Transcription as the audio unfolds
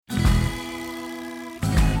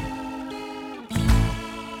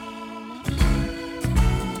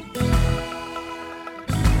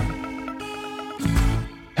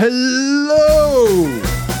Hello!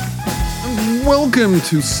 And welcome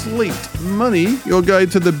to Slate Money, your guide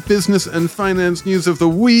to the business and finance news of the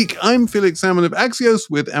week. I'm Felix Salmon of Axios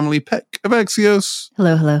with Emily Peck of Axios.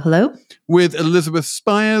 Hello, hello, hello. With Elizabeth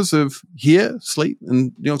Spires of here, Slate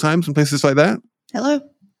and New York Times and places like that. Hello.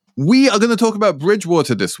 We are going to talk about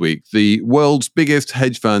Bridgewater this week, the world's biggest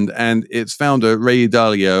hedge fund, and its founder, Ray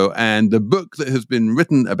Dalio, and the book that has been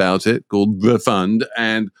written about it called The Fund,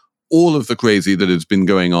 and all of the crazy that has been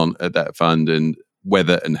going on at that fund and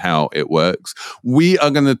whether and how it works. We are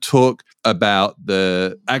going to talk about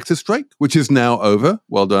the actors' strike, which is now over.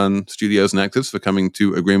 Well done, studios and actors, for coming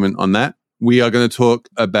to agreement on that. We are going to talk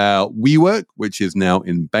about WeWork, which is now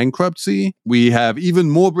in bankruptcy. We have even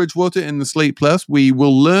more Bridgewater in the Slate Plus. We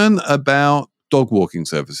will learn about dog walking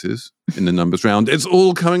services in the numbers round. It's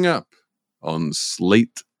all coming up on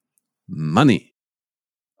Slate Money.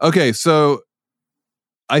 Okay, so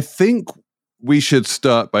I think we should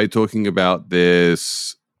start by talking about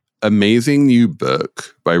this amazing new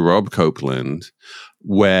book by Rob Copeland,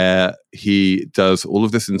 where he does all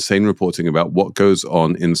of this insane reporting about what goes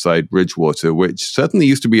on inside Bridgewater, which certainly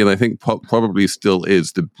used to be, and I think probably still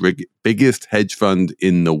is, the biggest hedge fund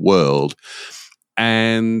in the world.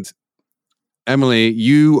 And Emily,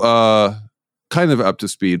 you are kind of up to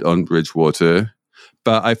speed on Bridgewater,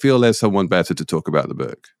 but I feel there's someone better to talk about the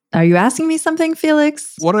book. Are you asking me something,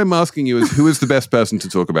 Felix? What I'm asking you is, who is the best person to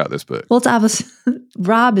talk about this book? Well, it's obvious.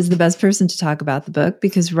 Rob is the best person to talk about the book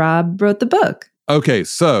because Rob wrote the book. Okay,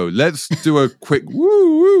 so let's do a quick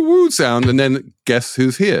woo, woo, woo sound and then guess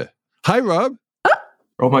who's here. Hi, Rob.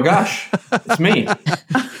 Oh my gosh, it's me.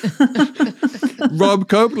 Rob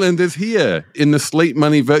Copeland is here in the Slate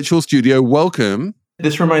Money virtual studio. Welcome.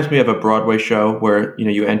 This reminds me of a Broadway show where,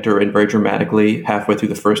 you enter in very dramatically halfway through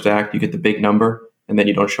the first act, you get the big number, and then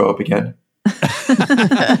you don't show up again.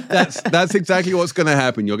 That's exactly what's going to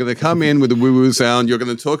happen. You're going to come in with a woo-woo sound, you're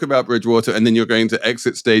going to talk about Bridgewater, and then you're going to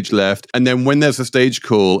exit stage left. And then when there's a stage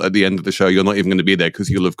call at the end of the show, you're not even going to be there because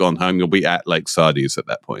you'll have gone home. You'll be at like Sardi's at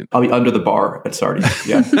that point. I'll be under the bar at Sardi's,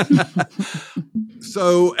 yeah.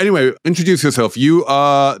 So anyway, introduce yourself. You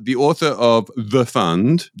are the author of The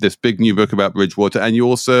Fund, this big new book about Bridgewater, and you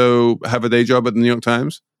also have a day job at the New York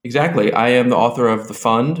Times? Exactly. I am the author of The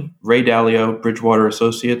Fund, Ray Dalio, Bridgewater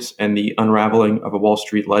Associates, and the Unraveling of a Wall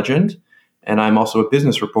Street Legend. And I'm also a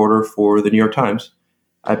business reporter for the New York Times.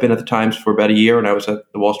 I've been at the Times for about a year, and I was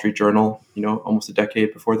at the Wall Street Journal, almost a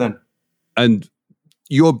decade before then. And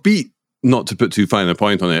your beat, not to put too fine a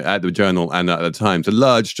point on it, at the Journal and at the Times, a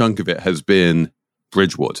large chunk of it has been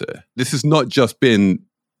Bridgewater. This has not just been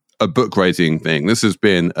a book writing thing. This has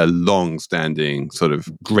been a long-standing sort of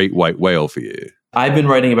great white whale for you. I've been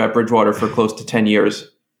writing about Bridgewater for close to 10 years.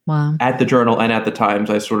 Wow. At the Journal and at the Times,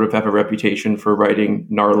 I sort of have a reputation for writing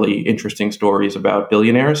gnarly, interesting stories about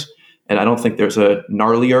billionaires. And I don't think there's a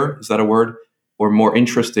gnarlier, is that a word, or more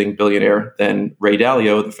interesting billionaire than Ray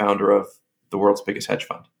Dalio, the founder of the world's biggest hedge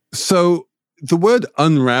fund. So the word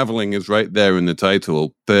unraveling is right there in the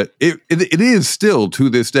title, but it is still, to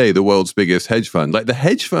this day, the world's biggest hedge fund. Like, the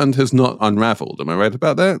hedge fund has not unraveled. Am I right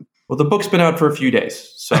about that? Well, the book's been out for a few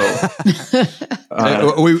days, so...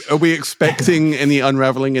 Are we expecting any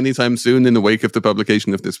unraveling anytime soon in the wake of the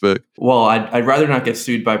publication of this book? Well, I'd rather not get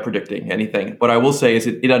sued by predicting anything. What I will say is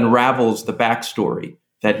it unravels the backstory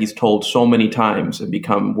that he's told so many times and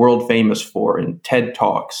become world famous for in TED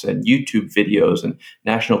Talks and YouTube videos and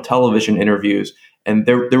national television interviews. And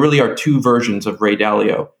there really are two versions of Ray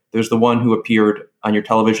Dalio. There's the one who appeared on your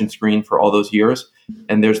television screen for all those years,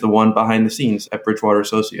 and there's the one behind the scenes at Bridgewater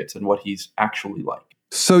Associates and what he's actually like.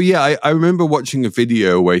 So, yeah, I remember watching a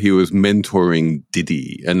video where he was mentoring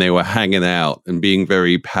Diddy, and they were hanging out and being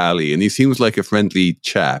very pally, and he seems like a friendly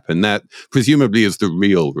chap, and that presumably is the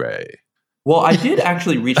real Ray. Well, I did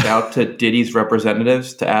actually reach out to Diddy's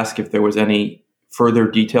representatives to ask if there was any further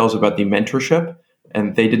details about the mentorship,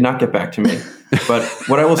 and they did not get back to me. But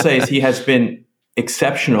what I will say is he has been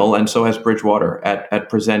exceptional, and so has Bridgewater, at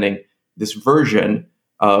presenting this version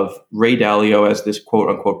of Ray Dalio as this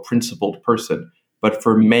quote-unquote principled person. But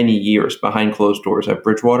for many years, behind closed doors at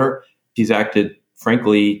Bridgewater, he's acted,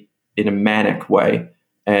 frankly, in a manic way.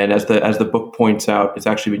 And as the book points out, it's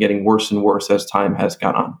actually been getting worse and worse as time has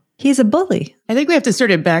gone on. He's a bully. I think we have to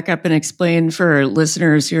sort of back up and explain for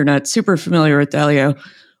listeners who are not super familiar with Dalio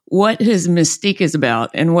what his mystique is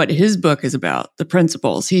about and what his book is about, the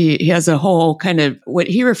principles. He has a whole kind of what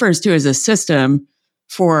he refers to as a system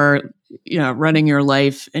for, running your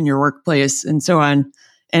life and your workplace and so on.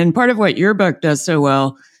 And part of what your book does so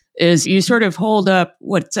well is you sort of hold up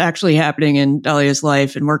what's actually happening in Dalio's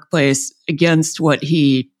life and workplace against what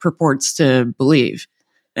he purports to believe.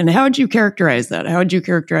 And how would you characterize that? How would you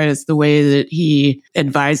characterize the way that he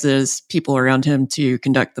advises people around him to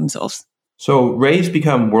conduct themselves? So Ray's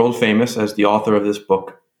become world famous as the author of this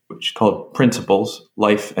book, which is called Principles,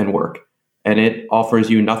 Life and Work. And it offers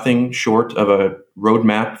you nothing short of a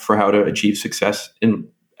roadmap for how to achieve success in,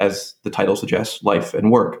 as the title suggests, life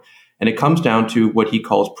and work. And it comes down to what he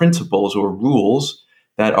calls principles or rules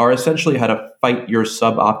that are essentially how to fight your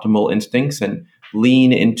suboptimal instincts and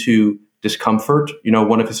lean into discomfort. You know,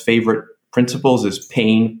 one of his favorite principles is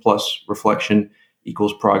pain plus reflection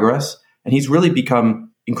equals progress. And he's really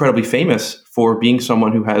become incredibly famous for being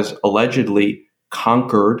someone who has allegedly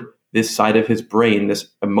conquered this side of his brain, this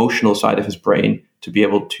emotional side of his brain, to be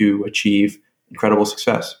able to achieve incredible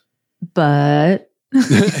success. But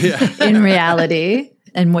in reality,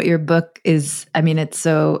 and what your book is, I mean, it's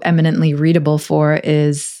so eminently readable for,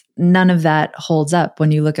 is none of that holds up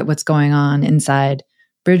when you look at what's going on inside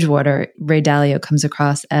Bridgewater. Ray Dalio comes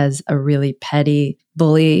across as a really petty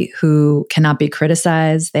bully who cannot be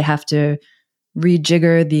criticized. They have to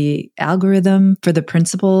rejigger the algorithm for the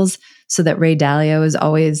principles so that Ray Dalio is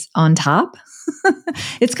always on top.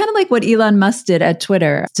 It's kind of like what Elon Musk did at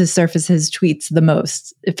Twitter to surface his tweets the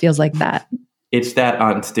most. It feels like that. It's that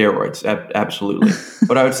on steroids, absolutely.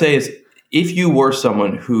 What I would say is, if you were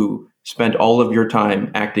someone who spent all of your time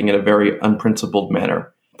acting in a very unprincipled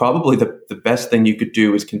manner, probably the best thing you could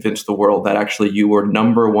do is convince the world that actually you were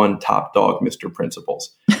number one top dog, Mr.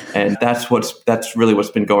 Principles. And that's really what's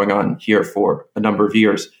been going on here for a number of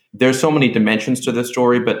years. There's so many dimensions to this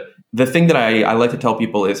story, but the thing that I like to tell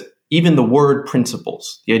people is even the word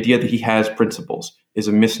principles, the idea that he has principles, is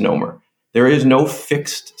a misnomer. There is no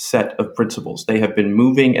fixed set of principles. They have been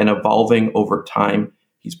moving and evolving over time.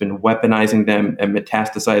 He's been weaponizing them and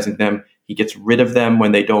metastasizing them. He gets rid of them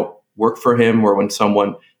when they don't work for him or when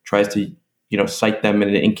someone tries to, cite them in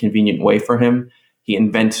an inconvenient way for him. He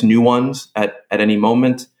invents new ones at any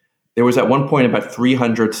moment. There was at one point about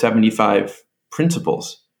 375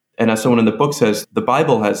 principles. And as someone in the book says, the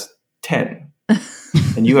Bible has 10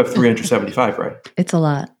 and you have 375, right? It's a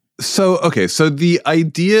lot. So the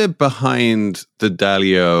idea behind the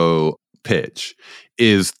Dalio pitch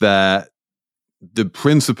is that the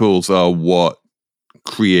principles are what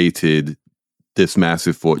created this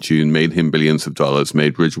massive fortune, made him billions of dollars,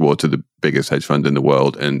 made Bridgewater the biggest hedge fund in the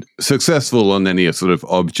world, and successful on any sort of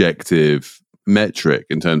objective metric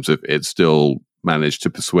in terms of it still managed to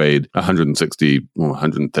persuade 160 or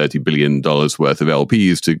 130 billion dollars worth of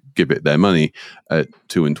LPs to give it their money at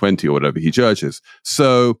 2.20 or whatever he charges.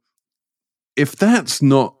 So if that's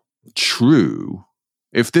not true,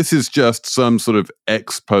 if this is just some sort of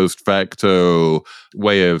ex post facto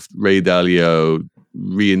way of Ray Dalio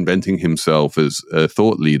reinventing himself as a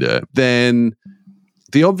thought leader, then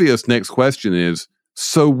the obvious next question is,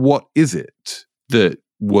 so what is it that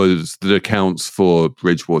accounts for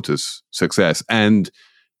Bridgewater's success? And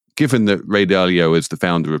given that Ray Dalio is the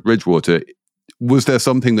founder of Bridgewater, was there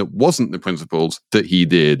something that wasn't the principles that he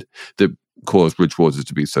did that caused Bridgewater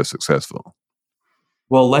to be so successful?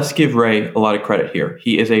 Well, let's give Ray a lot of credit here.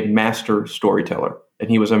 He is a master storyteller, and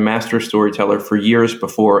he was a master storyteller for years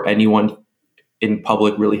before anyone in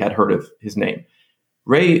public really had heard of his name.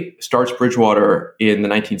 Ray starts Bridgewater in the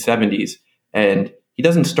 1970s, and he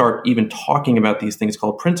doesn't start even talking about these things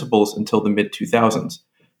called principles until the mid-2000s.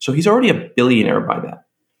 So he's already a billionaire by that.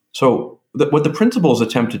 So what the principles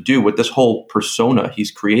attempt to do, what this whole persona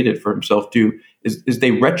he's created for himself do, is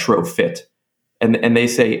they retrofit. And they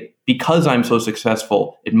say, because I'm so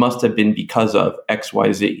successful, it must have been because of X,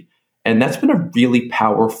 Y, Z. And that's been a really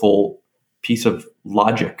powerful piece of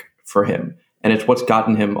logic for him. And it's what's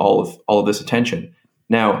gotten him all of this attention.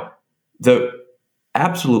 Now, the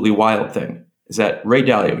absolutely wild thing is that Ray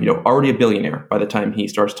Dalio, already a billionaire by the time he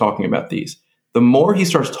starts talking about these, the more he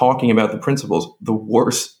starts talking about the principles, the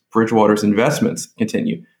worse Bridgewater's investments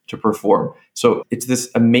continue to perform. So it's this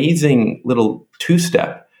amazing little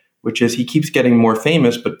two-step, which is he keeps getting more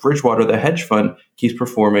famous, but Bridgewater, the hedge fund, keeps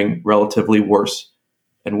performing relatively worse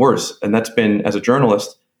and worse. And that's been, as a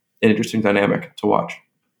journalist, an interesting dynamic to watch.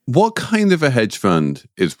 What kind of a hedge fund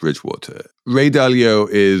is Bridgewater? Ray Dalio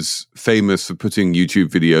is famous for putting YouTube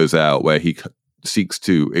videos out where he seeks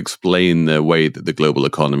to explain the way that the global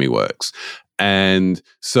economy works. And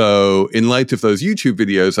so in light of those YouTube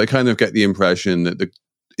videos, I kind of get the impression that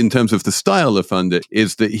in terms of the style of fund,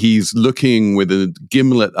 is that he's looking with a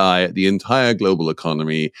gimlet eye at the entire global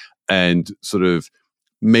economy and sort of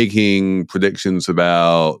making predictions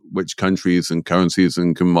about which countries and currencies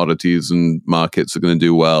and commodities and markets are going to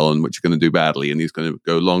do well and which are going to do badly. And he's going to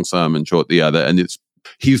go long some and short the other. And it's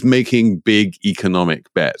He's making big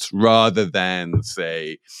economic bets rather than,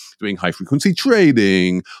 say, doing high frequency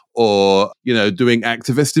trading or, doing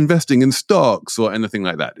activist investing in stocks or anything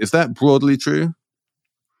like that. Is that broadly true?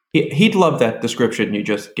 He'd love that description you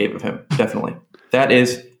just gave of him. Definitely. That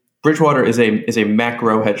is, Bridgewater is a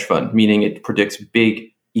macro hedge fund, meaning it predicts big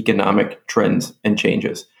economic trends and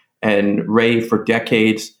changes. And Ray, for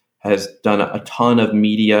decades, has done a ton of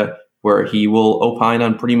media where he will opine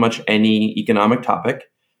on pretty much any economic topic.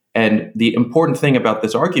 And the important thing about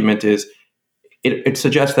this argument is it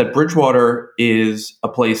suggests that Bridgewater is a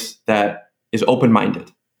place that is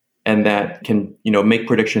open-minded and that can, make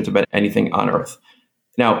predictions about anything on Earth.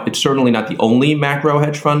 Now, it's certainly not the only macro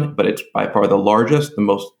hedge fund, but it's by far the largest, the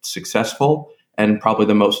most successful, and probably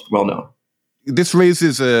the most well-known. This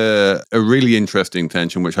raises a really interesting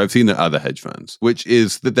tension, which I've seen at other hedge funds, which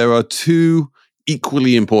is that there are two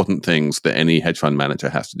equally important things that any hedge fund manager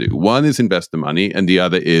has to do. One is invest the money, and the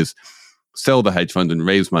other is sell the hedge fund and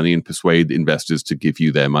raise money and persuade investors to give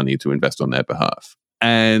you their money to invest on their behalf.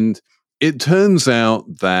 And it turns out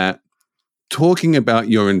that talking about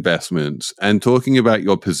your investments and talking about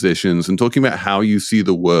your positions and talking about how you see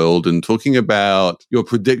the world and talking about your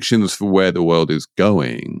predictions for where the world is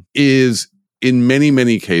going is, in many,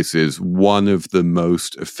 many cases, one of the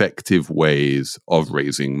most effective ways of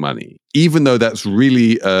raising money. Even though that's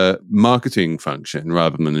really a marketing function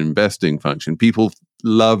rather than an investing function, people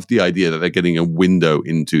love the idea that they're getting a window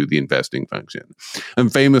into the investing function.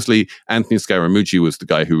 And famously, Anthony Scaramucci was the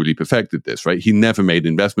guy who really perfected this, right? He never made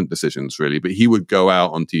investment decisions really, but he would go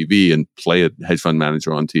out on TV and play a hedge fund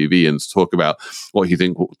manager on TV and talk about what he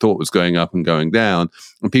thought was going up and going down.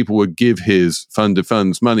 And people would give his fund of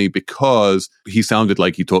funds money because he sounded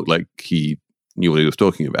like he talked like he knew what he was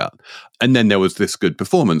talking about. And then there was this good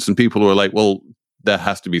performance, and people were like, well, there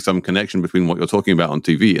has to be some connection between what you're talking about on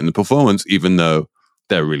TV and the performance, even though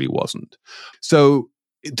there really wasn't. So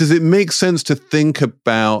does it make sense to think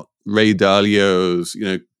about Ray Dalio's,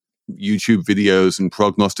 YouTube videos and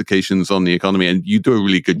prognostications on the economy? And you do a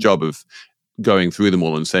really good job of going through them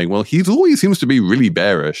all and saying, well, he always seems to be really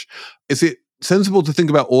bearish. Is it sensible to think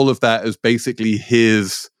about all of that as basically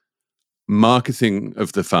his marketing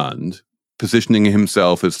of the fund, positioning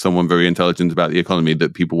himself as someone very intelligent about the economy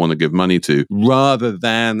that people want to give money to, rather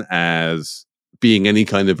than as being any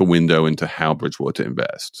kind of a window into how Bridgewater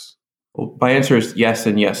invests? Well, my answer is yes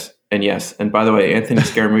and yes and yes. And by the way, Anthony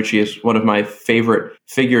Scaramucci is one of my favorite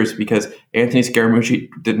figures because Anthony Scaramucci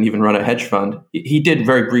didn't even run a hedge fund. He did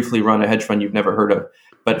very briefly run a hedge fund you've never heard of,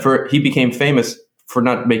 but he became famous for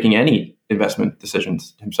not making any investment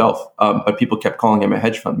decisions himself. But people kept calling him a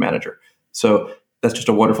hedge fund manager. So that's just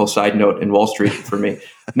a wonderful side note in Wall Street for me.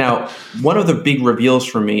 Now, one of the big reveals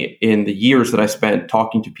for me in the years that I spent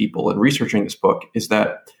talking to people and researching this book is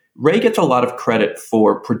that Ray gets a lot of credit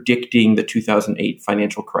for predicting the 2008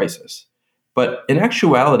 financial crisis. But in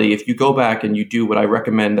actuality, if you go back and you do what I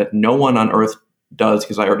recommend that no one on earth does,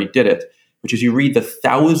 because I already did it, which is you read the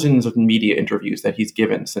thousands of media interviews that he's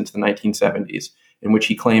given since the 1970s, in which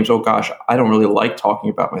he claims, oh gosh, I don't really like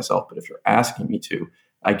talking about myself, but if you're asking me to,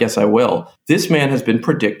 I guess I will. This man has been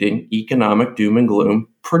predicting economic doom and gloom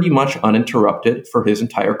pretty much uninterrupted for his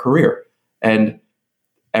entire career. And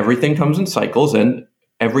everything comes in cycles. And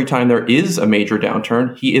every time there is a major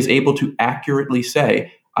downturn, he is able to accurately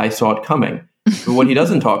say, I saw it coming. But what he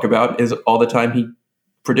doesn't talk about is all the time he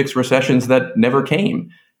predicts recessions that never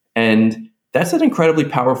came. And that's an incredibly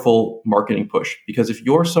powerful marketing push, because if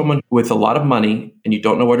you're someone with a lot of money and you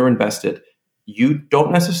don't know where to invest it, you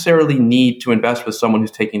don't necessarily need to invest with someone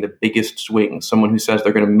who's taking the biggest swings, someone who says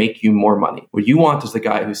they're going to make you more money. What you want is the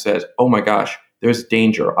guy who says, oh my gosh, there's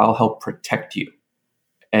danger. I'll help protect you.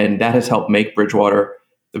 And that has helped make Bridgewater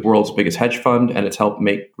the world's biggest hedge fund, and it's helped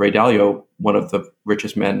make Ray Dalio one of the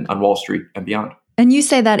richest men on Wall Street and beyond. And you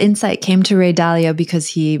say that insight came to Ray Dalio because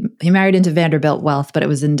he married into Vanderbilt wealth, but it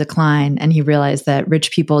was in decline. And he realized that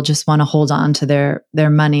rich people just want to hold on to their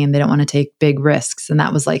money and they don't want to take big risks. And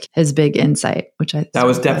that was like his big insight, that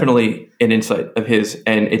was definitely an insight of his.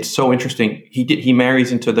 And it's so interesting. He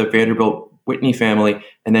marries into the Vanderbilt Whitney family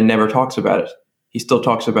and then never talks about it. He still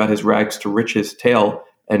talks about his rags to riches tale.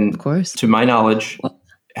 And of course, to my knowledge,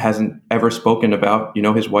 hasn't ever spoken about,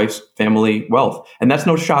 his wife's family wealth. And that's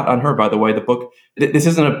no shot on her, by the way. The book, this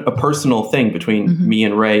isn't a personal thing between me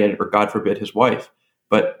and Ray or God forbid his wife.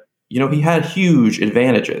 But, he had huge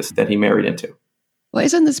advantages that he married into. Well,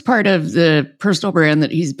 isn't this part of the personal brand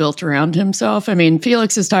that he's built around himself? I mean,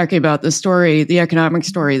 Felix is talking about the story, the economic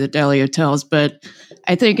story that Dalio tells, but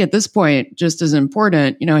I think at this point, just as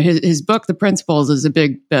important, his book, The Principles, is a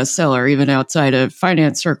big bestseller, even outside of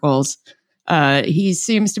finance circles. he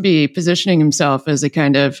seems to be positioning himself as a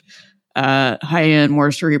kind of high-end,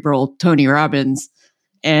 more cerebral Tony Robbins.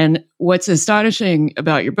 And what's astonishing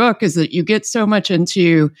about your book is that you get so much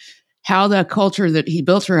into how the culture that he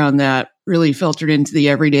built around that really filtered into the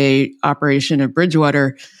everyday operation of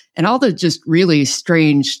Bridgewater and all the just really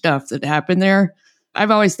strange stuff that happened there.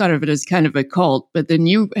 I've always thought of it as kind of a cult, but then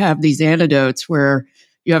you have these anecdotes where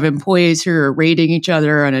you have employees who are rating each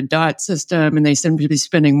other on a dot system, and they seem to be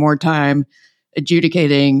spending more time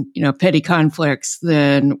adjudicating, petty conflicts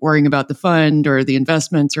than worrying about the fund or the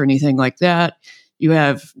investments or anything like that. You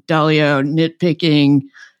have Dalio nitpicking,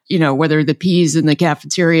 whether the peas in the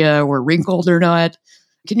cafeteria were wrinkled or not.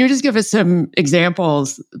 Can you just give us some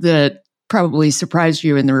examples that probably surprised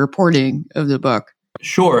you in the reporting of the book?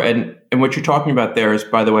 Sure. And what you're talking about there is,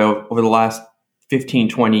 by the way, over the last 15,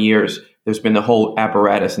 20 years, there's been the whole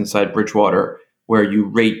apparatus inside Bridgewater where you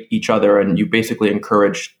rate each other and you basically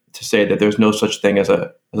encourage to say that there's no such thing as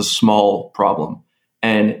a small problem.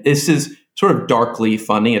 And this is sort of darkly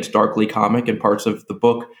funny. It's darkly comic in parts of the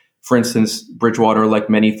book. For instance, Bridgewater, like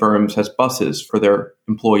many firms, has buses for their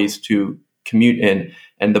employees to commute in.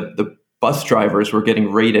 And the bus drivers were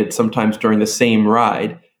getting rated sometimes during the same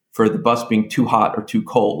ride for the bus being too hot or too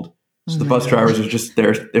cold. So the bus drivers are just,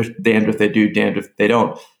 they're damned if they do, damned if they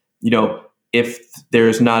don't. If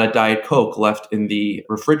there's not a Diet Coke left in the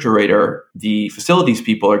refrigerator, the facilities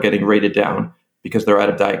people are getting rated down because they're out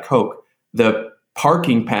of Diet Coke. The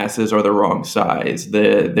parking passes are the wrong size.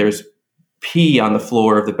 There's pee on the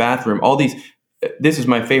floor of the bathroom. All these, this is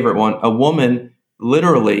my favorite one. A woman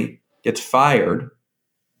literally gets fired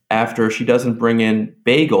after she doesn't bring in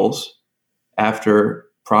bagels after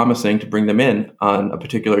promising to bring them in on a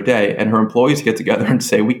particular day. And her employees get together and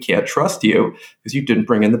say, we can't trust you because you didn't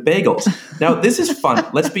bring in the bagels. Now, this is fun.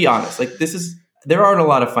 Let's be honest. There aren't a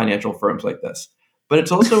lot of financial firms like this, but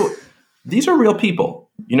it's also, these are real people.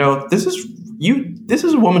 This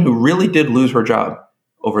is a woman who really did lose her job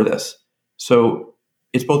over this. So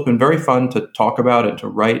it's both been very fun to talk about and to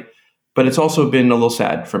write, but it's also been a little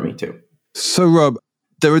sad for me too. So, Rob,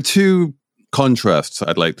 there are two contrasts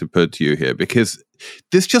I'd like to put to you here, because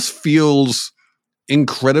this just feels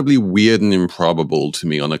incredibly weird and improbable to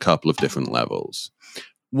me on a couple of different levels.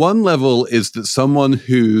 One level is that someone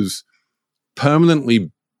who's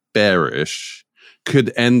permanently bearish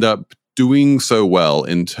could end up doing so well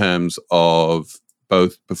in terms of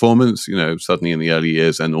both performance, certainly in the early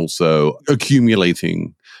years, and also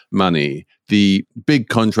accumulating money. The big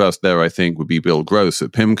contrast there, I think, would be Bill Gross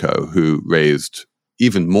at PIMCO, who raised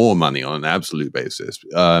even more money on an absolute basis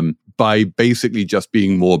by basically just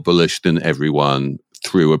being more bullish than everyone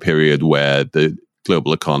through a period where the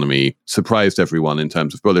global economy surprised everyone in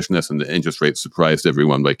terms of bullishness, and the interest rates surprised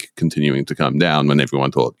everyone by continuing to come down when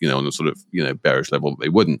everyone thought, on a sort of, bearish level, they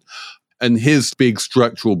wouldn't. And his big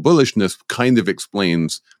structural bullishness kind of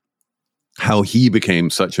explains how he became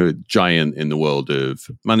such a giant in the world of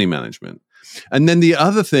money management. And then the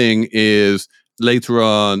other thing is, later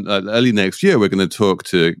on, early next year, we're going to talk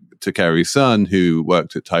to Carrie Sun, who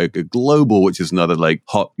worked at Tiger Global, which is another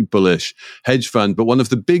hot, bullish hedge fund. But one of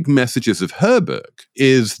the big messages of her book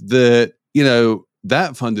is that,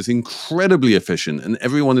 that fund is incredibly efficient and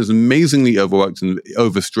everyone is amazingly overworked and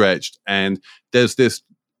overstretched. And there's this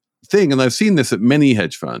thing, and I've seen this at many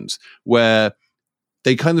hedge funds, where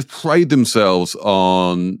they kind of pride themselves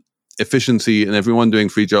on efficiency and everyone doing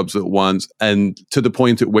 3 jobs at once, and to the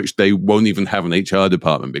point at which they won't even have an HR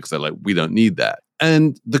department because they're like, we don't need that.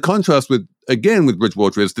 And the contrast with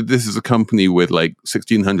Bridgewater is that this is a company with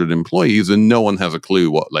 1,600 employees and no one has a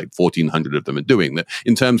clue what 1,400 of them are doing. That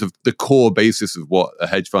in terms of the core basis of what a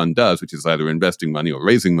hedge fund does, which is either investing money or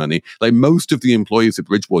raising money, most of the employees at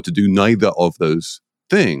Bridgewater do neither of those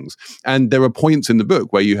things. And there are points in the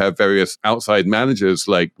book where you have various outside managers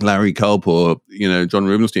like Larry Culp or, John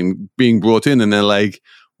Rubenstein being brought in, and they're like,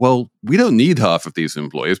 well, we don't need half of these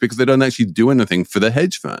employees because they don't actually do anything for the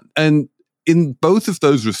hedge fund. And in both of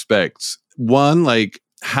those respects, one,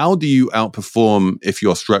 how do you outperform if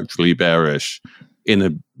you're structurally bearish in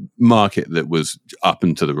a market that was up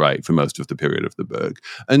and to the right for most of the period of the book?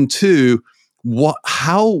 And two,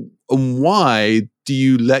 how and why do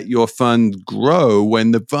you let your fund grow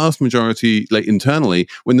when the vast majority, internally,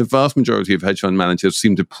 when the vast majority of hedge fund managers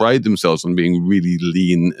seem to pride themselves on being really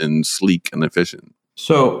lean and sleek and efficient?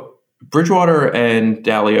 So Bridgewater and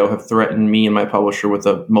Dalio have threatened me and my publisher with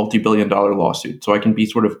a multi-billion-dollar lawsuit. So I can be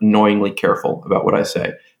sort of annoyingly careful about what I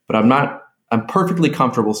say. But I'm perfectly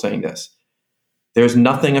comfortable saying this. There's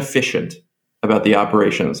nothing efficient about the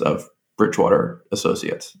operations of Bridgewater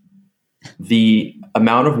Associates. The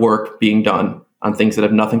amount of work being done on things that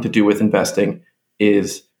have nothing to do with investing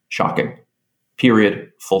is shocking.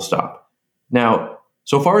 period, full stop. Now,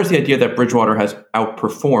 so far as the idea that Bridgewater has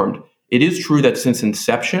outperformed, it is true that since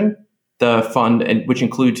inception, the fund, and which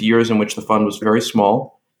includes years in which the fund was very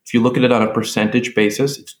small, if you look at it on a percentage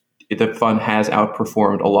basis, the fund has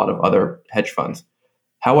outperformed a lot of other hedge funds.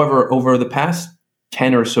 However, over the past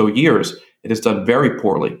 10 or so years, it has done very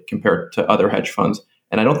poorly compared to other hedge funds.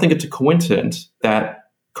 And I don't think it's a coincidence that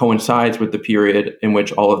coincides with the period in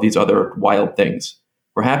which all of these other wild things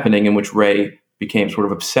were happening, in which Ray became sort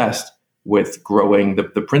of obsessed with growing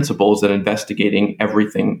the principles and investigating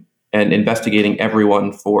everything and investigating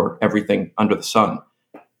everyone for everything under the sun.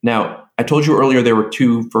 Now, I told you earlier there were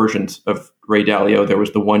two versions of Ray Dalio. There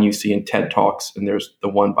was the one you see in TED Talks, and there's the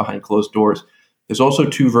one behind closed doors. There's also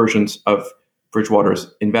two versions of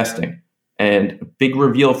Bridgewater's investing. And a big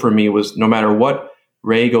reveal for me was no matter what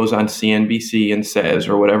Ray goes on CNBC and says,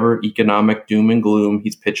 or whatever economic doom and gloom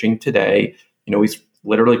he's pitching today, he's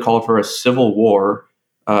literally called for a civil war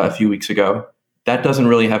a few weeks ago. That doesn't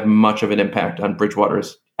really have much of an impact on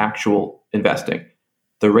Bridgewater's actual investing.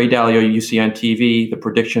 The Ray Dalio you see on TV, the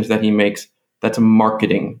predictions that he makes, that's a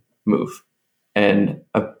marketing move and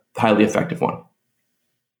a highly effective one.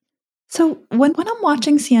 So when I'm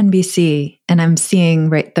watching CNBC and I'm seeing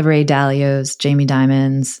the Ray Dalios, Jamie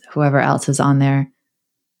Dimons, whoever else is on there,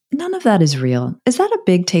 none of that is real. Is that a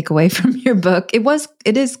big takeaway from your book?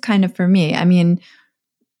 It is kind of for me. I mean,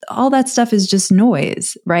 all that stuff is just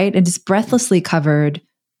noise, right? It is breathlessly covered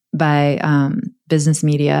by business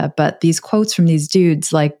media, but these quotes from these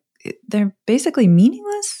dudes, like, they're basically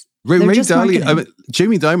meaningless. Ray Dalio,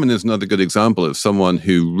 Jamie Dimon is another good example of someone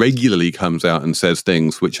who regularly comes out and says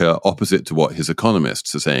things which are opposite to what his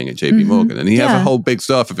economists are saying at JP Morgan. And he has a whole big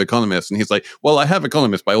staff of economists. And he's like, well, I have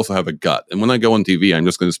economists, but I also have a gut. And when I go on TV, I'm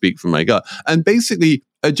just going to speak from my gut. And basically,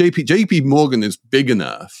 JP Morgan is big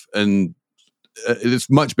enough, and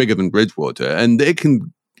it's much bigger than Bridgewater. And it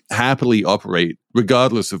can happily operate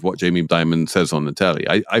regardless of what Jamie Dimon says on the telly.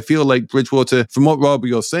 I feel like Bridgewater, from what, Rob,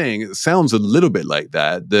 you're saying, it sounds a little bit like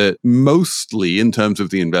that mostly in terms of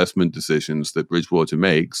the investment decisions that Bridgewater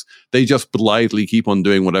makes, they just blithely keep on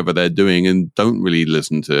doing whatever they're doing and don't really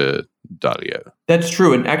listen to Dalio. That's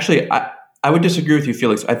true. And actually, I would disagree with you,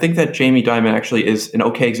 Felix. I think that Jamie Dimon actually is an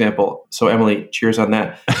okay example. So Emily, cheers on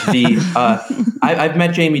that. I've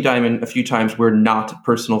met Jamie Dimon a few times. We're not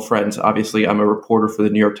personal friends. Obviously, I'm a reporter for the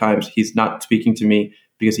New York Times. He's not speaking to me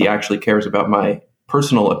because he actually cares about my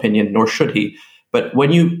personal opinion, nor should he. But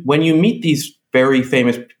when you meet these very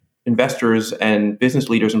famous investors and business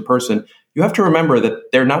leaders in person, you have to remember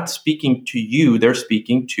that they're not speaking to you. They're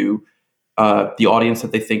speaking to the audience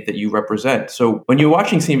that they think that you represent. So when you're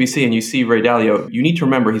watching CNBC and you see Ray Dalio, you need to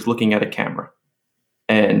remember he's looking at a camera.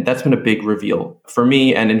 And that's been a big reveal for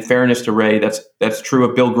me. And in fairness to Ray, that's true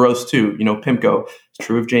of Bill Gross too. PIMCO. It's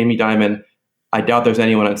true of Jamie Dimon. I doubt there's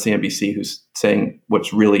anyone on CNBC who's saying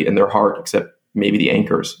what's really in their heart, except maybe the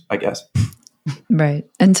anchors, I guess. Right.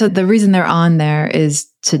 And so the reason they're on there is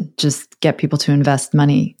to just get people to invest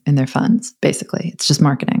money in their funds, basically. It's just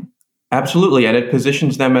marketing. Absolutely. And it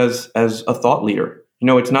positions them as a thought leader.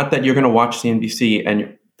 It's not that you're going to watch CNBC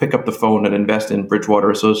and pick up the phone and invest in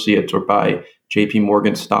Bridgewater Associates or buy JP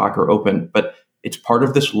Morgan stock or open, but it's part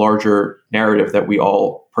of this larger narrative that we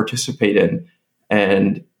all participate in.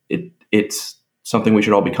 And it's something we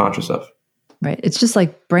should all be conscious of. Right. It's just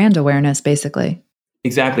like brand awareness, basically.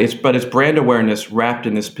 Exactly. But it's brand awareness wrapped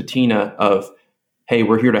in this patina of, hey,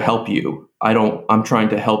 we're here to help you. I'm trying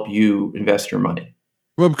to help you invest your money.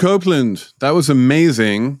 Rob Copeland, that was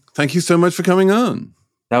amazing. Thank you so much for coming on.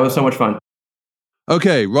 That was so much fun.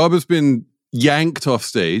 Okay, Rob has been yanked off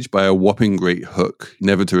stage by a whopping great hook,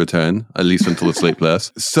 never to return, at least until the Slate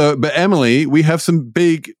Plus. But Emily, we have some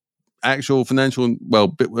big actual financial,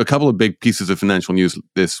 a couple of big pieces of financial news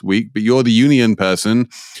this week, but you're the union person.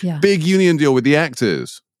 Yeah. Big union deal with the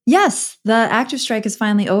actors. Yes, the actors' strike is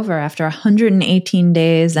finally over after 118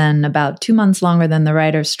 days and about 2 months longer than the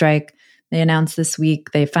writers' strike. They announced this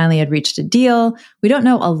week they finally had reached a deal. We don't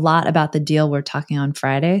know a lot about the deal. We're talking on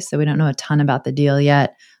Friday, so we don't know a ton about the deal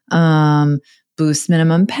yet. Boost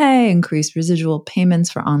minimum pay, increase residual payments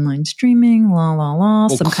for online streaming,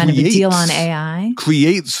 some kind of a deal on AI.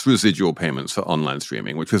 Creates residual payments for online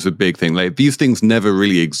streaming, which was a big thing. Like, these things never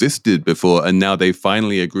really existed before, and now they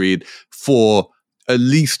finally agreed for at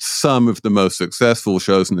least some of the most successful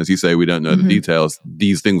shows. And as you say, we don't know the details.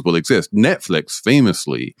 These things will exist. Netflix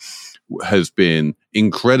famously has been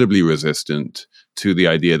incredibly resistant to the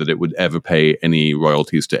idea that it would ever pay any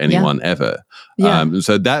royalties to anyone ever. Yeah.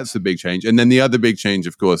 So that's a big change. And then the other big change,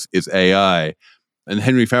 of course, is AI. And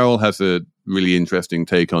Henry Farrell has a really interesting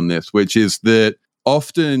take on this, which is that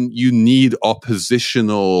often you need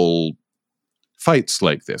oppositional fights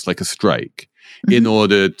like this, like a strike, in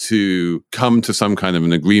order to come to some kind of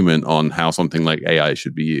an agreement on how something like AI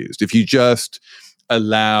should be used. If you just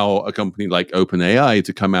allow a company like OpenAI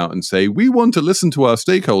to come out and say, we want to listen to our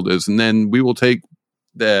stakeholders, and then we will take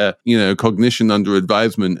their, cognition under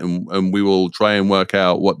advisement, and we will try and work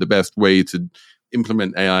out what the best way to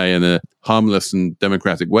implement AI in a harmless and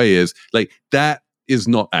democratic way is, like, that is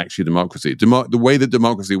not actually democracy. The way that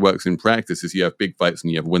democracy works in practice is you have big fights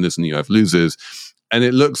and you have winners and you have losers. And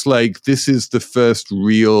it looks like this is the first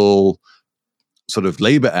real sort of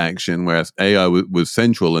labor action where AI was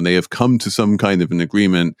central, and they have come to some kind of an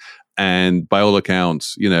agreement. And by all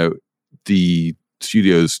accounts, the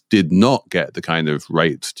studios did not get the kind of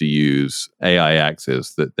rights to use AI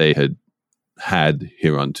access that they had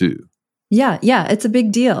hereunto. Yeah, it's a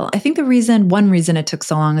big deal. I think one reason it took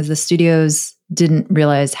so long is the studios didn't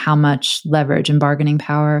realize how much leverage and bargaining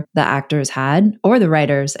power the actors had, or the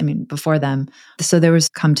writers, before them. So there was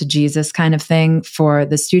come to Jesus kind of thing for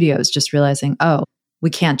the studios, just realizing, oh, we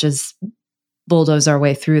can't just bulldoze our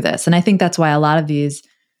way through this. And I think that's why a lot of these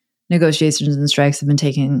negotiations and strikes have been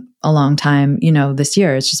taking a long time, this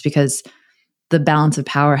year. It's just because the balance of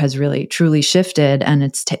power has really truly shifted, and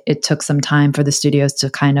it took some time for the studios to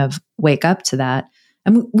kind of wake up to that.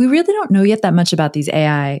 And we really don't know yet that much about these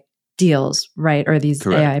AI deals, right? Or these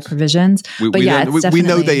Correct. AI provisions. We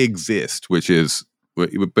know they exist,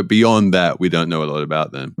 but beyond that, we don't know a lot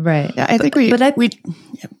about them. Right. Yeah, I think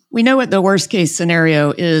we know what the worst case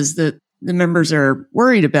scenario is that the members are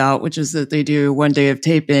worried about, which is that they do one day of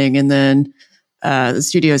taping and then the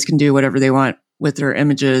studios can do whatever they want with their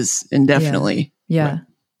images indefinitely. Yeah. Right.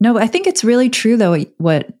 No, I think it's really true, though,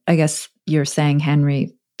 what I guess you're saying,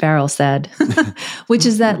 Henry Farrell said, which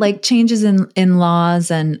is that like changes in laws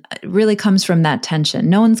and it really comes from that tension.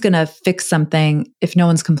 No one's going to fix something if no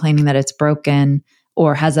one's complaining that it's broken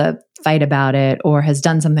or has a fight about it or has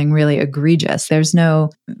done something really egregious. There's no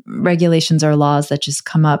regulations or laws that just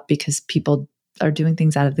come up because people are doing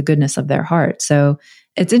things out of the goodness of their heart. So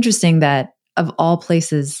it's interesting that of all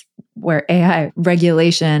places where AI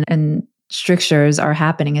regulation and strictures are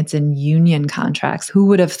happening, it's in union contracts. Who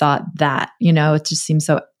would have thought that? It just seems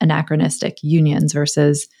so anachronistic. Unions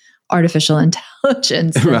versus artificial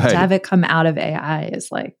intelligence. Right. To have it come out of AI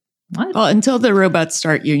is like, what? Well, until the robots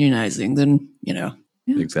start unionizing, then, Yeah,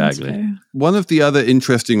 exactly. One of the other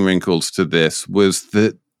interesting wrinkles to this was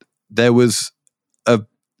that there was a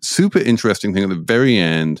super interesting thing at the very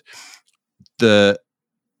end. The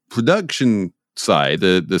production side,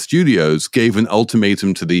 the studios, gave an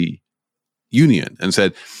ultimatum to the union and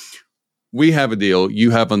said, we have a deal,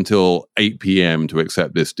 you have until 8 p.m. to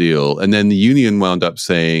accept this deal. And then the union wound up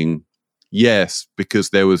saying yes, because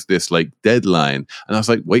there was this like deadline. And I was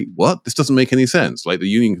like, wait, what? This doesn't make any sense. Like the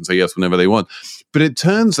union can say yes whenever they want. But it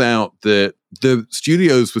turns out that the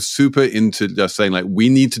studios were super into just saying like, we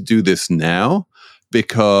need to do this now,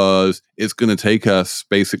 because it's going to take us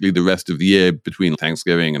basically the rest of the year between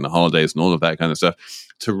Thanksgiving and the holidays and all of that kind of stuff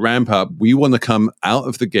to ramp up. We want to come out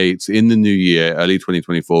of the gates in the new year, early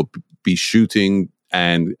 2024, be shooting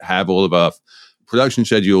and have all of our production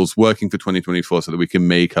schedules working for 2024 so that we can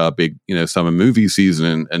make our big, summer movie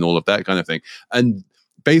season and all of that kind of thing. And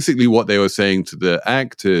basically what they were saying to the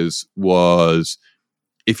actors was,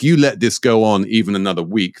 if you let this go on even another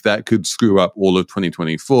week, that could screw up all of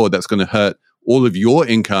 2024. That's going to hurt all of your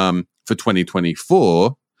income for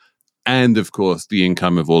 2024. And of course, the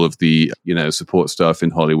income of all of the, support staff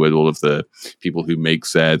in Hollywood, all of the people who make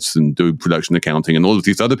sets and do production accounting and all of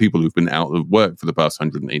these other people who've been out of work for the past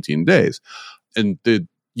 118 days. And the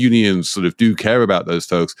unions sort of do care about those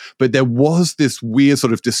folks. But there was this weird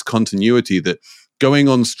sort of discontinuity that going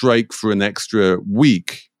on strike for an extra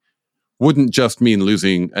week wouldn't just mean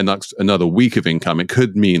losing another week of income. It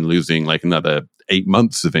could mean losing like another 8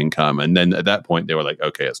 months of income. And then at that point, they were like,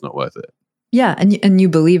 okay, it's not worth it. Yeah. And you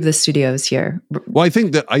believe the studios here. Well, I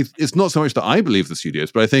think that it's not so much that I believe the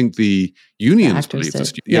studios, but I think the unions believe the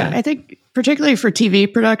studios. Yeah, I think particularly for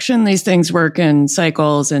TV production, these things work in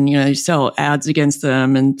cycles and, you sell ads against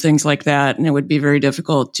them and things like that. And it would be very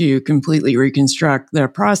difficult to completely reconstruct the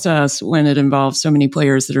process when it involves so many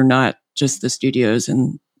players that are not just the studios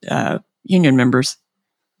and union members.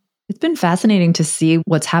 It's been fascinating to see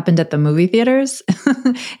what's happened at the movie theaters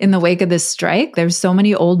in the wake of this strike. There's so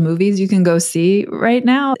many old movies you can go see right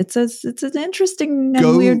now. It's an interesting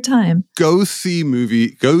and weird time. Go see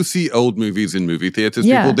old movies in movie theaters,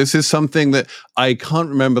 people. This is something that I can't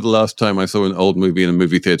remember the last time I saw an old movie in a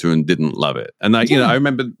movie theater and didn't love it. And I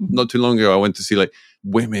remember not too long ago I went to see like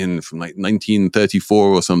Women from like 1934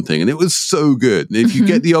 or something, and it was so good. And if you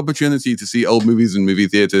get the opportunity to see old movies in movie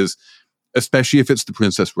theaters, especially if it's The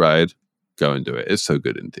Princess Bride, go and do it. It's so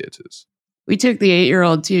good in theaters. We took the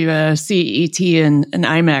 8-year-old to see E.T. in an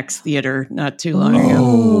IMAX theater not too long ago.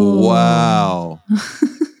 Oh, wow.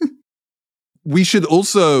 We should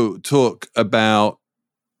also talk about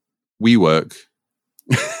WeWork.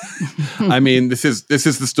 I mean, this is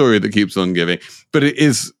the story that keeps on giving, but it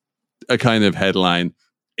is a kind of headline.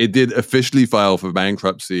 It did officially file for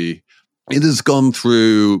bankruptcy. It has gone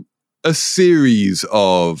through a series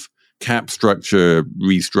of cap structure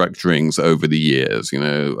restructurings over the years.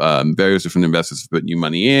 Various different investors have put new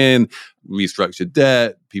money in, restructured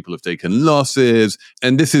debt, people have taken losses,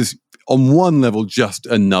 and this is on one level just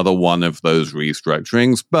another one of those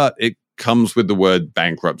restructurings, but it comes with the word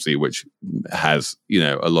bankruptcy, which has,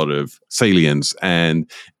 a lot of salience, and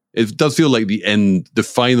it does feel like the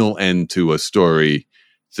final end to a story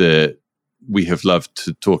that we have loved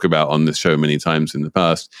to talk about on this show many times in the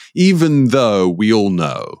past, even though we all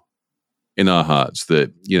know in our hearts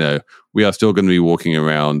that, we are still going to be walking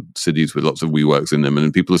around cities with lots of WeWorks in them,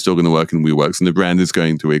 and people are still going to work in WeWorks, and the brand is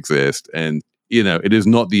going to exist. And, it is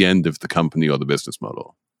not the end of the company or the business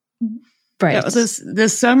model. Right. Yeah,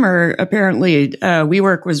 this summer, apparently,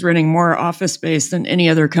 WeWork was renting more office space than any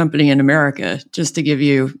other company in America, just to give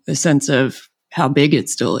you a sense of how big it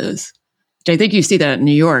still is. I think you see that in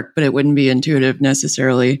New York, but it wouldn't be intuitive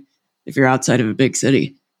necessarily if you're outside of a big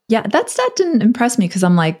city. Yeah, that stat didn't impress me because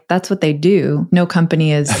I'm like, that's what they do. No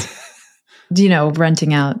company is,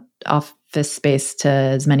 renting out office space to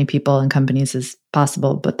as many people and companies as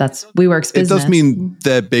possible. But that's WeWork's business. It does mean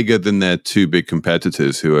they're bigger than their two big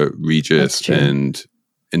competitors who are Regus and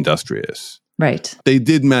Industrious. Right. They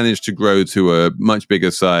did manage to grow to a much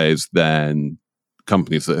bigger size than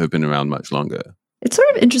companies that have been around much longer. It's sort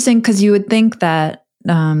of interesting because you would think that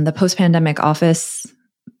the post-pandemic office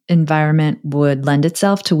environment would lend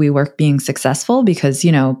itself to WeWork being successful because,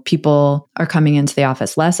 people are coming into the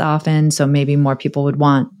office less often. So maybe more people would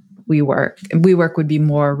want WeWork. And WeWork would be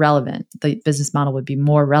more relevant. The business model would be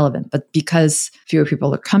more relevant. But because fewer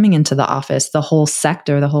people are coming into the office, the whole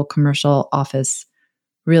sector, the whole commercial office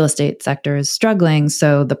real estate sector is struggling.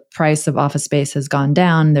 So the price of office space has gone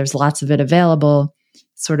down. There's lots of it available,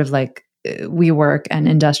 sort of like WeWork and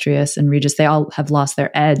Industrious and Regus, they all have lost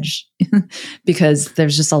their edge because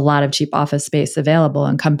there's just a lot of cheap office space available,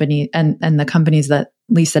 and the companies that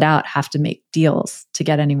lease it out have to make deals to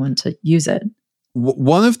get anyone to use it.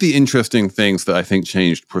 One of the interesting things that I think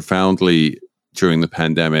changed profoundly during the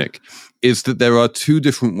pandemic is that there are two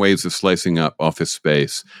different ways of slicing up office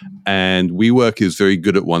space, and WeWork is very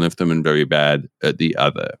good at one of them and very bad at the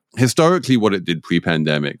other. Historically, what it did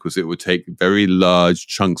pre-pandemic was it would take very large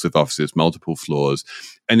chunks of offices, multiple floors,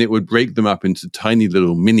 and it would break them up into tiny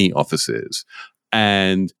little mini offices,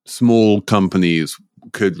 and small companies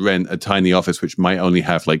could rent a tiny office which might only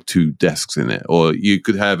have like 2 desks in it, or you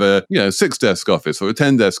could have a 6-desk office or a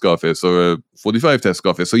 10-desk office or a 45-desk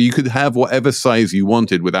office, so you could have whatever size you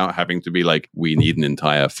wanted without having to be like, we need an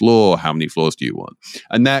entire floor, how many floors do you want?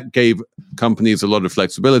 And that gave companies a lot of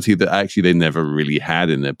flexibility that actually they never really had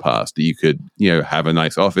in their past, that you could have a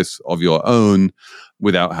nice office of your own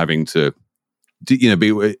without having to be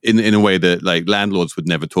in a way that like landlords would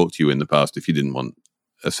never talk to you in the past if you didn't want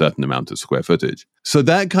a certain amount of square footage. So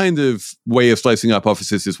that kind of way of slicing up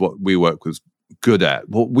offices is what WeWork was good at.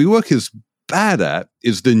 What WeWork is bad at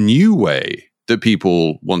is the new way that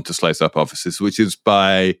people want to slice up offices, which is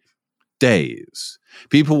by days.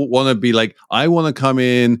 People want to be like, I want to come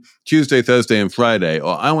in Tuesday, Thursday, and Friday,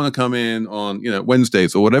 or I want to come in on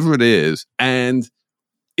Wednesdays or whatever it is. And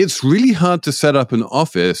it's really hard to set up an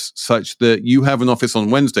office such that you have an office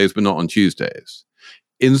on Wednesdays but not on Tuesdays.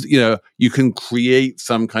 You can create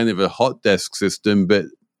some kind of a hot desk system, but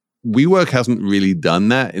WeWork hasn't really done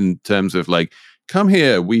that in terms of like, come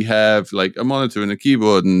here, we have like a monitor and a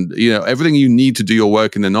keyboard and, everything you need to do your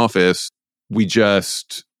work in an office. We'll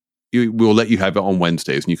let you have it on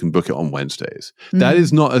Wednesdays and you can book it on Wednesdays. Mm-hmm. That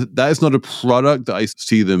is not a product that I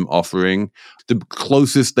see them offering. The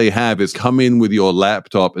closest they have is come in with your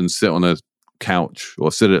laptop and sit on a couch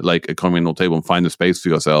or sit at like a communal table and find a space for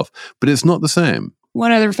yourself, but it's not the same.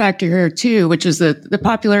 One other factor here, too, which is that the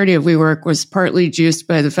popularity of WeWork was partly juiced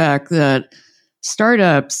by the fact that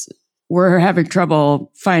startups were having trouble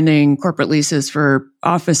finding corporate leases for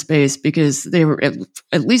office space because they were,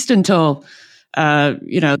 at least until, I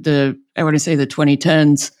want to say the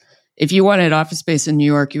 2010s, if you wanted office space in New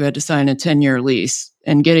York, you had to sign a 10-year lease.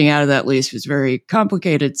 And getting out of that lease was very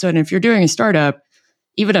complicated. So, and if you're doing a startup,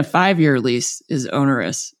 even a 5-year lease is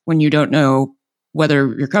onerous when you don't know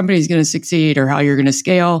whether your company is going to succeed or how you're going to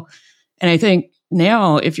scale. And I think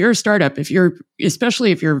now, if you're a startup,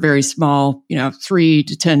 especially if you're very small, 3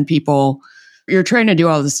 to 10 people, you're trying to do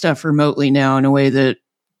all this stuff remotely now in a way that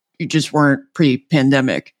you just weren't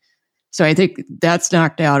pre-pandemic. So I think that's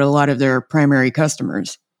knocked out a lot of their primary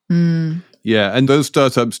customers. Yeah, and those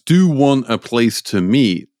startups do want a place to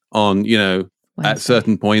meet on, Wednesday. At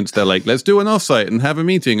certain points. They're like, let's do an offsite and have a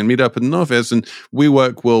meeting and meet up in an office. And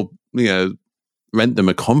WeWork will, rent them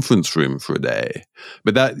a conference room for a day.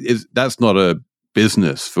 But that's not a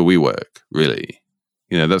business for WeWork, really.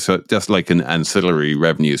 That's just like an ancillary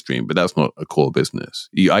revenue stream, but that's not a core business.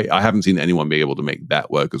 I haven't seen anyone be able to make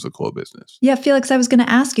that work as a core business. Yeah, Felix, I was going to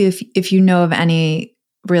ask you if you know of any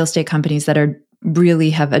real estate companies that are really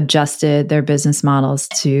have adjusted their business models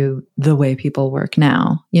to the way people work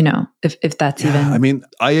now, if that's even... I mean,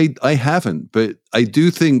 I haven't, but I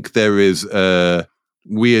do think there is a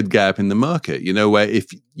weird gap in the market, where if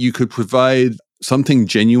you could provide something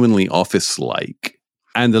genuinely office-like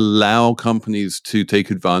and allow companies to take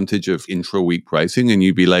advantage of intra-week pricing, and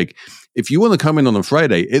you'd be like, if you want to come in on a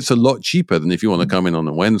Friday, it's a lot cheaper than if you want to come in on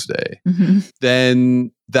a Wednesday.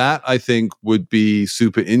 Then that, I think, would be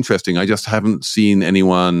super interesting. I just haven't seen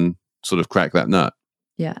anyone sort of crack that nut.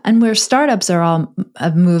 Yeah. And where startups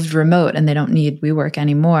have moved remote and they don't need WeWork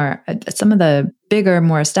anymore, some of the bigger,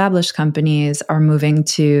 more established companies are moving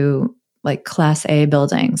to like Class A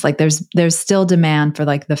buildings. Like there's still demand for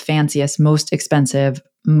like the fanciest, most expensive,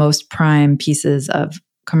 most prime pieces of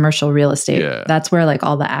commercial real estate. Yeah. That's where like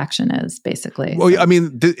all the action is, basically. Well, I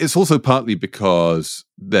mean, it's also partly because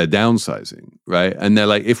they're downsizing, right? And they're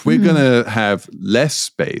like, if we're going to have less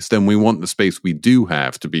space, then we want the space we do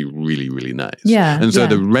have to be really, really nice. Yeah. And so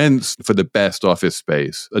the rents for the best office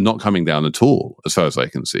space are not coming down at all, as far as I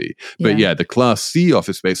can see. But the Class C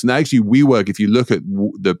office space, and actually WeWork, if you look at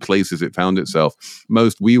the places it found itself,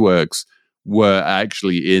 most WeWorks were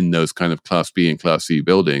actually in those kind of Class B and Class C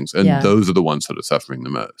buildings. And those are the ones that are suffering the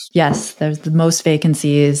most. Yes, there's the most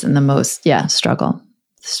vacancies and the most, struggle.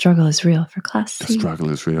 The struggle is real for Class C. The struggle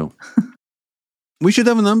is real. We should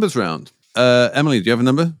have a numbers round. Emily, do you have a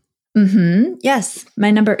number? Yes, my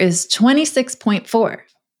number is 26.4.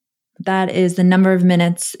 That is the number of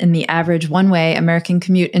minutes in the average one-way American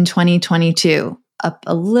commute in 2022. Up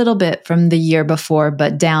a little bit from the year before,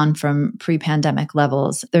 but down from pre-pandemic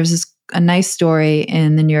levels. There's a nice story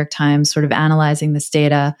in the New York Times sort of analyzing this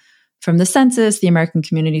data from the census, the American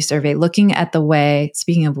Community Survey, looking at the way,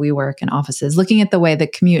 speaking of WeWork and offices, looking at the way the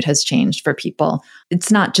commute has changed for people.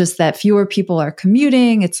 It's not just that fewer people are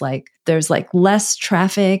commuting. It's like there's like less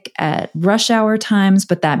traffic at rush hour times,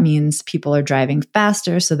 but that means people are driving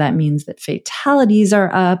faster. So that means that fatalities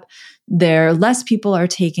are up. Less people are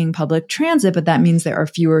taking public transit, but that means there are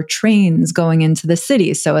fewer trains going into the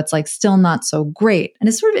city. So it's like still not so great. And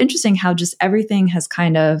it's sort of interesting how just everything has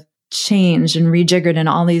kind of changed and rejiggered in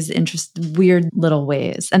all these weird little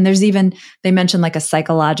ways. And there's even, they mentioned like a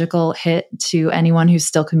psychological hit to anyone who's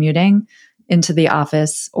still commuting into the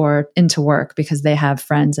office or into work because they have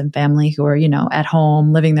friends and family who are, at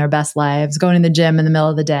home, living their best lives, going to the gym in the middle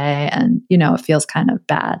of the day. And, it feels kind of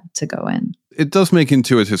bad to go in. It does make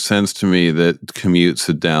intuitive sense to me that commutes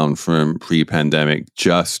are down from pre-pandemic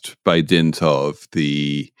just by dint of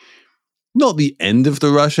not the end of the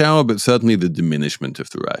rush hour, but certainly the diminishment of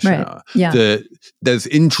the rush hour. Yeah. There's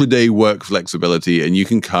intraday work flexibility, and you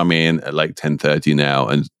can come in at like 10:30 now,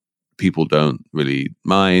 and people don't really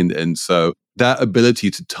mind. And so that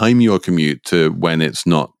ability to time your commute to when it's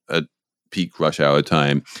not a peak rush hour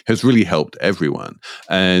time has really helped everyone.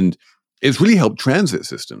 And it's really helped transit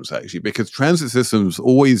systems, actually, because transit systems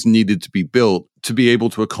always needed to be built to be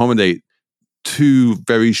able to accommodate 2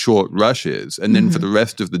 very short rushes. And then for the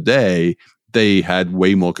rest of the day, they had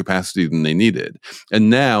way more capacity than they needed.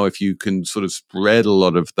 And now, if you can sort of spread a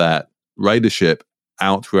lot of that ridership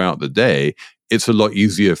out throughout the day, it's a lot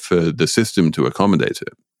easier for the system to accommodate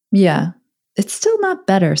it. Yeah. It's still not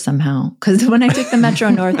better somehow. Because when I take the Metro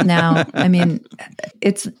North now, I mean,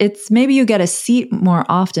 it's maybe you get a seat more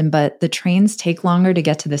often, but the trains take longer to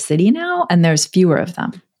get to the city now, and there's fewer of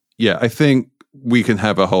them. Yeah, I think we can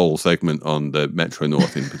have a whole segment on the Metro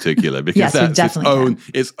North in particular, because yes, that's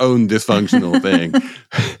its own dysfunctional thing.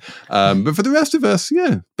 But for the rest of us,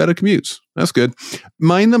 better commutes. That's good.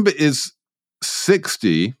 My number is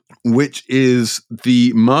 60, which is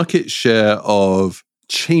the market share of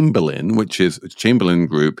Chamberlain, which is Chamberlain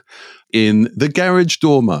Group, in the garage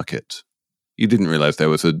door market. You didn't realize there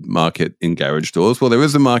was a market in garage doors. Well, there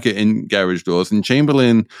is a market in garage doors, and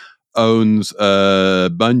Chamberlain owns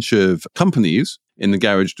a bunch of companies in the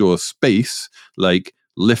garage door space, like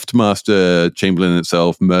Liftmaster, Chamberlain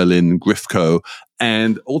itself, Merlin, Grifco,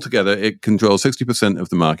 and altogether it controls 60% of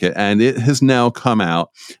the market. And it has now come out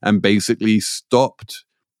and basically stopped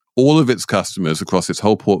all of its customers across its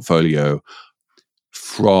whole portfolio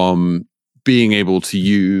from being able to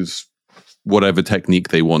use whatever technique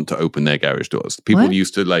they want to open their garage doors. People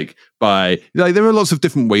used to buy, there are lots of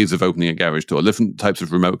different ways of opening a garage door, different types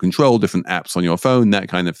of remote control, different apps on your phone, that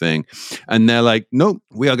kind of thing. And they're like, nope,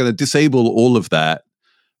 we are going to disable all of that.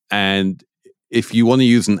 And if you want to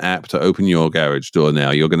use an app to open your garage door now,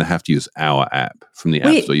 you're going to have to use our app from the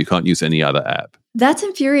App Store. You can't use any other app. That's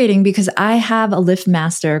infuriating because I have a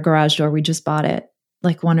LiftMaster garage door. We just bought it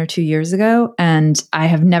 1 or 2 years ago, and I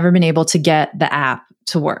have never been able to get the app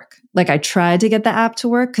to work. I tried to get the app to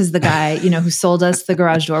work because the guy, who sold us the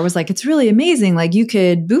garage door was like, it's really amazing. You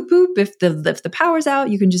could boop, boop. If the power's out,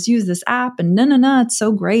 you can just use this app and it's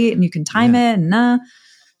so great. And you can time it and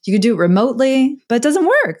you could do it remotely, but it doesn't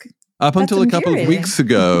work. Up until a couple of weeks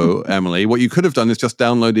ago, Emily, what you could have done is just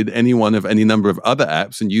downloaded any one of any number of other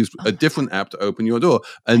apps and used a different app to open your door.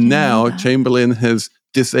 And now Chamberlain has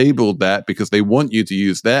disabled that because they want you to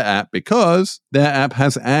use their app because their app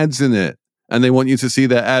has ads in it. And they want you to see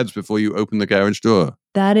their ads before you open the garage door.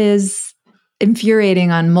 That is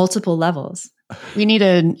infuriating on multiple levels. We need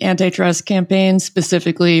an antitrust campaign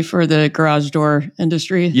specifically for the garage door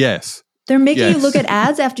industry. Yes. They're making you look at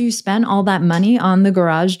ads after you spend all that money on the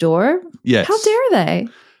garage door? Yes. How dare they?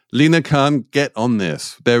 Lena Khan, get on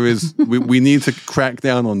this. We need to crack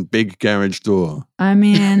down on big garage door. I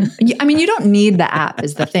mean, you don't need the app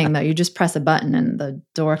is the thing, though. You just press a button and the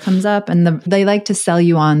door comes up. And they like to sell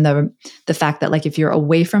you on the fact that if you're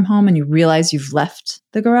away from home and you realize you've left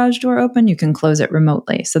the garage door open, you can close it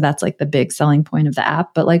remotely. So that's the big selling point of the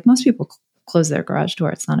app. But most people close their garage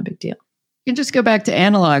door. It's not a big deal. You can just go back to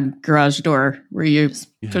analog garage door where you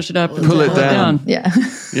push it up and pull it down. Yeah.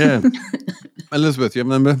 Yeah. Elizabeth, you have a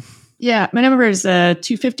number? Yeah, my number is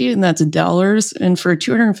 $250, and that's $1. And for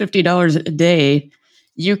 $250 a day,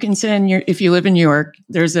 you can send if you live in New York,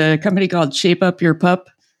 there's a company called Shape Up Your Pup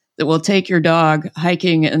that will take your dog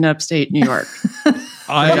hiking in upstate New York.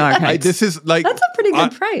 This is that's a pretty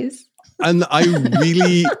good price. And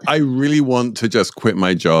I really want to just quit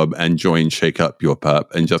my job and join Shake Up Your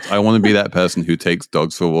Pup and I want to be that person who takes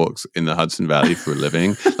dogs for walks in the Hudson Valley for a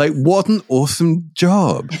living. What an awesome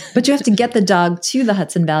job. But you have to get the dog to the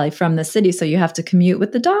Hudson Valley from the city, so you have to commute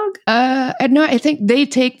with the dog? No, I think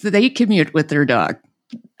they commute with their dog.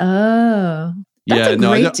 Oh. That's a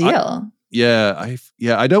great deal.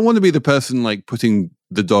 I don't want to be the person putting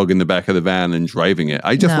the dog in the back of the van and driving it.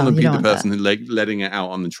 I just want to be the person who letting it out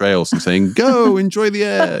on the trails and saying, go, enjoy the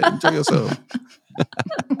air, enjoy yourself.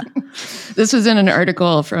 This was in an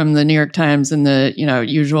article from the New York Times in the,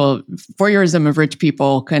 usual voyeurism of rich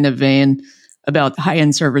people kind of vein about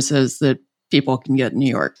high-end services that people can get in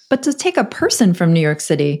New York. But to take a person from New York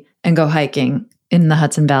City and go hiking in the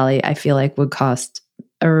Hudson Valley, I feel would cost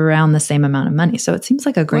around the same amount of money. So it seems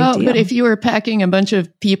like a great deal. But if you were packing a bunch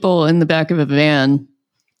of people in the back of a van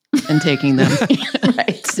and taking them.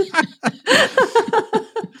 Right.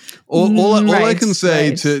 All I can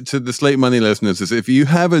say to the Slate Money listeners is if you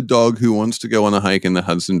have a dog who wants to go on a hike in the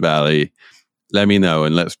Hudson Valley, let me know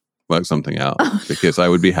and let's work something out because I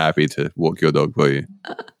would be happy to walk your dog for you.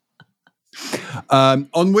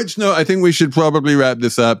 On which note, I think we should probably wrap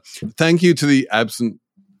this up. Thank you to the absent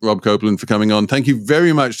Rob Copeland for coming on. Thank you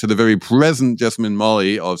very much to the very present Jessamine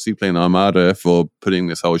Molly of Seaplane Armada for putting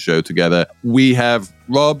this whole show together. We have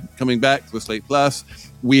Rob coming back for Slate Plus.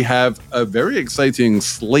 We have a very exciting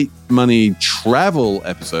Slate Money travel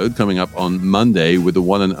episode coming up on Monday with the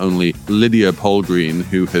one and only Lydia Polgreen,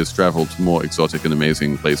 who has traveled to more exotic and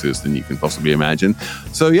amazing places than you can possibly imagine.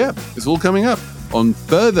 So yeah, it's all coming up on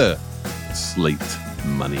further Slate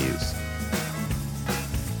Monies.